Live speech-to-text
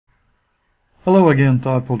Hello again,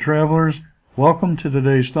 thoughtful travelers. Welcome to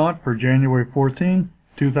today's thought for January 14,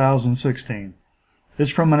 2016.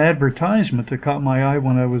 It's from an advertisement that caught my eye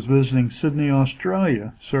when I was visiting Sydney,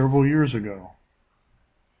 Australia several years ago.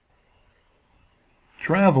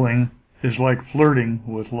 Traveling is like flirting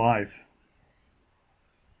with life.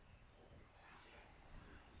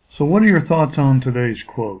 So what are your thoughts on today's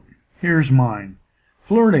quote? Here's mine.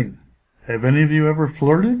 Flirting. Have any of you ever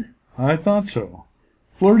flirted? I thought so.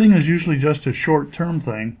 Flirting is usually just a short-term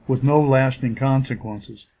thing with no lasting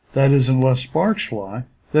consequences. That is, unless sparks fly,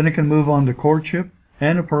 then it can move on to courtship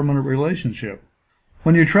and a permanent relationship.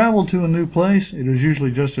 When you travel to a new place, it is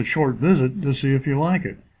usually just a short visit to see if you like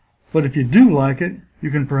it. But if you do like it,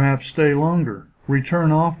 you can perhaps stay longer,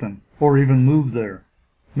 return often, or even move there.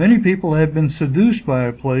 Many people have been seduced by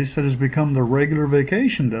a place that has become their regular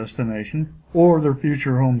vacation destination or their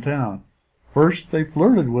future hometown. First, they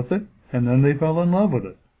flirted with it, and then they fell in love with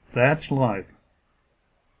it. That's life.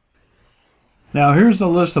 Now here's the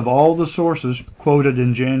list of all the sources quoted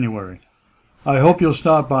in January. I hope you'll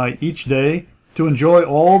stop by each day to enjoy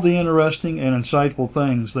all the interesting and insightful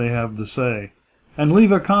things they have to say. And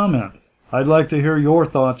leave a comment. I'd like to hear your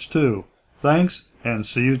thoughts too. Thanks, and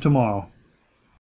see you tomorrow.